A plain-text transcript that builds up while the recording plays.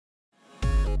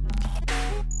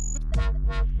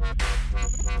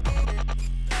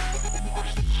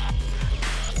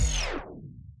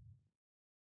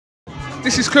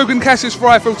This is Kugan Cassius for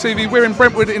IFL TV. We're in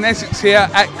Brentwood in Essex here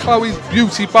at Chloe's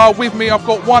Beauty Bar. With me, I've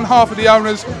got one half of the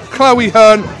owners, Chloe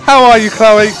Hearn. How are you,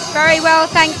 Chloe? Very well,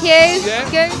 thank you. Yeah?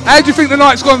 Good. How do you think the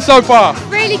night's gone so far?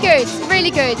 Really good,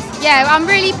 really good. Yeah, I'm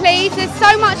really pleased. There's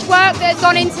so much work that's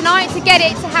gone in tonight to get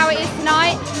it to how it is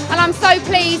tonight. And I'm so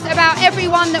pleased about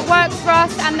everyone that works for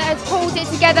us and that has pulled it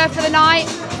together for the night.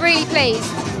 Really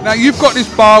pleased. Now, you've got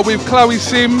this bar with Chloe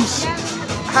Sims. Yeah.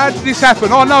 How did this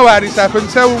happen? I know how this happened.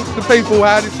 Tell the people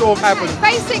how this sort of happened.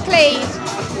 Basically,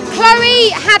 Chloe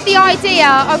had the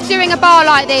idea of doing a bar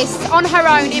like this on her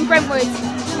own in Brentwood.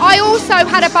 I also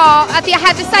had a bar, I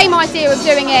had the same idea of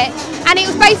doing it, and it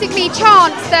was basically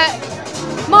chance that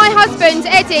my husband,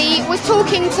 Eddie, was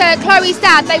talking to Chloe's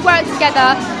dad. They worked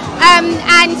together,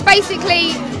 and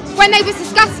basically, when they was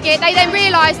discussing it, they then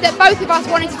realised that both of us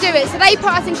wanted to do it. So they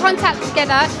put us in contact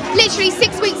together literally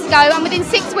 6 weeks ago, and within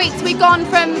 6 weeks we've gone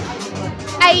from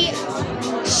a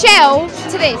shell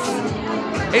to this.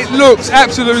 It looks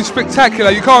absolutely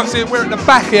spectacular. You can't see it, we're at the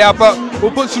back here, but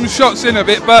we'll put some shots in of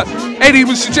it. But Eddie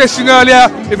was suggesting earlier,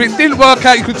 if it didn't work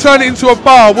out, you could turn it into a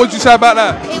bar. What do you say about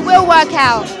that? It will work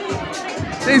out.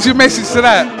 There's your message to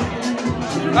that.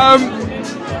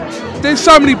 There's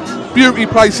so many beauty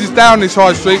places down this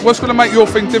high street. What's going to make your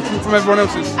thing different from everyone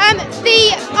else's?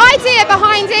 The idea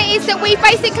behind it is that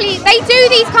they do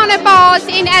these kind of bars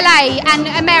in LA and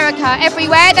America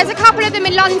everywhere. There's a couple of them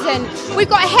in London. We've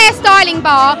got a hairstyling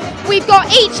bar. We've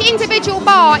got each individual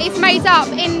bar is made up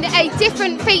in a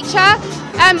different feature.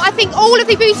 I think all of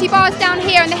the beauty bars down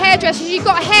here and the hairdressers, you've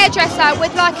got a hairdresser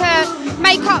with like a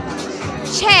makeup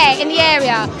chair in the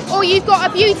area, or you've got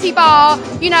a beauty bar,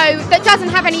 you know, that doesn't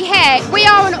have any hair. We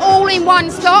are an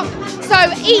all-in-one stop, so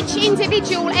each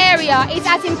individual area is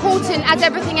as important as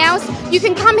everything else. You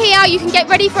can come here, you can get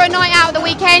ready for a night out at the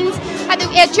weekend.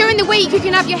 During the week you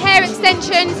can have your hair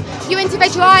extensions, your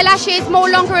individual eyelashes, more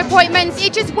longer appointments.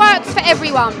 It just works for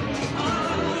everyone.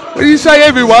 Well, you say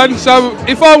everyone, so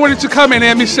if I wanted to come in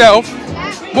here myself,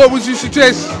 what would you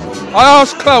suggest? I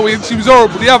asked Chloe and she was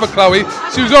horrible, the other Chloe,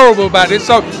 she was horrible about it.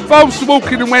 So if I was to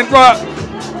walk in and went, right,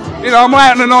 you know, I'm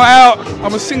out on a night out,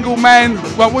 I'm a single man,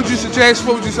 what would you suggest,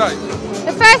 what would you say?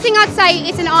 The first thing I'd say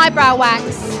is an eyebrow wax.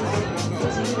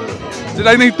 Do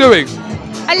they need doing?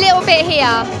 A little bit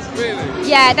here. Really?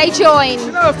 Yeah, they join.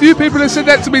 You know, a few people have said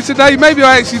that to me today, maybe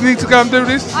I actually need to go and do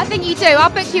this. I think you do, I'll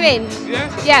book you in.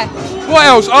 Yeah? Yeah. What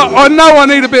else? I know I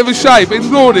need a bit of a shave,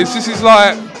 ignore this is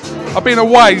like, I've been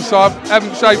away, so I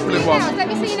haven't shaved for a little while. Let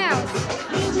me see your nails.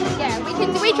 Yeah,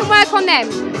 we can work on them.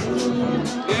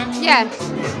 Yeah?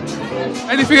 Yeah.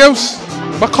 Anything else?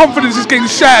 My confidence is getting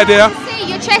shattered here. See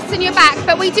your chest and your back,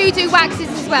 but we do waxes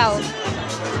as well.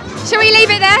 Shall we leave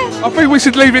it there? I think we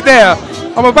should leave it there.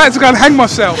 I'm about to go and hang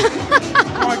myself.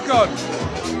 My God.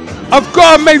 I've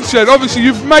got to mention, obviously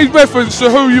you've made reference to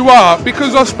who you are,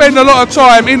 because I spend a lot of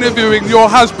time interviewing your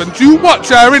husband. Do you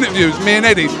watch our interviews, me and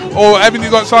Eddie, or haven't you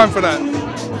got time for that?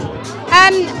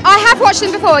 I have watched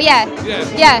them before, yeah. Yeah?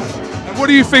 Yeah. And what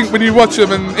do you think when you watch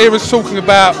them and hear us talking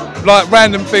about, like,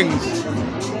 random things?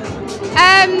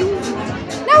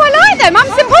 No, I like them.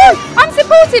 I'm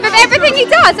supportive of everything he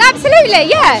does, absolutely,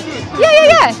 yeah.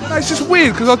 Yeah. No, it's just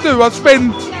weird, because I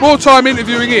spend more time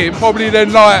interviewing him, probably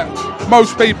than, like,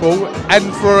 most people,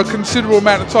 and for a considerable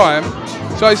amount of time,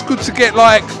 so it's good to get,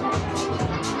 like,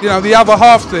 you know, the other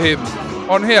half to him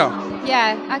on here.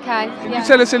 Yeah, okay. Can you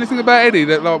tell us anything about Eddie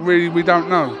that, like, really we don't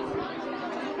know?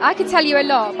 I could tell you a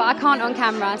lot, but I can't on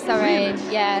camera, sorry.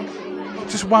 Really? Yeah.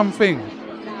 Just one thing.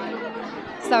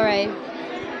 Sorry.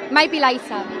 Maybe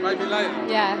later. Maybe later?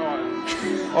 Yeah.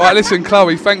 All right, listen,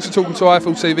 Chloe, thanks for talking to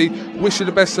IFL TV. Wish you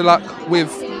the best of luck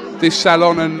with this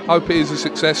salon and hope it is a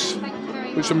success,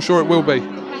 which I'm sure it will be.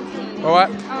 All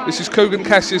right? This is Kugan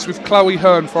Cassius with Chloe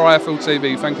Hearn for IFL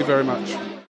TV. Thank you very much.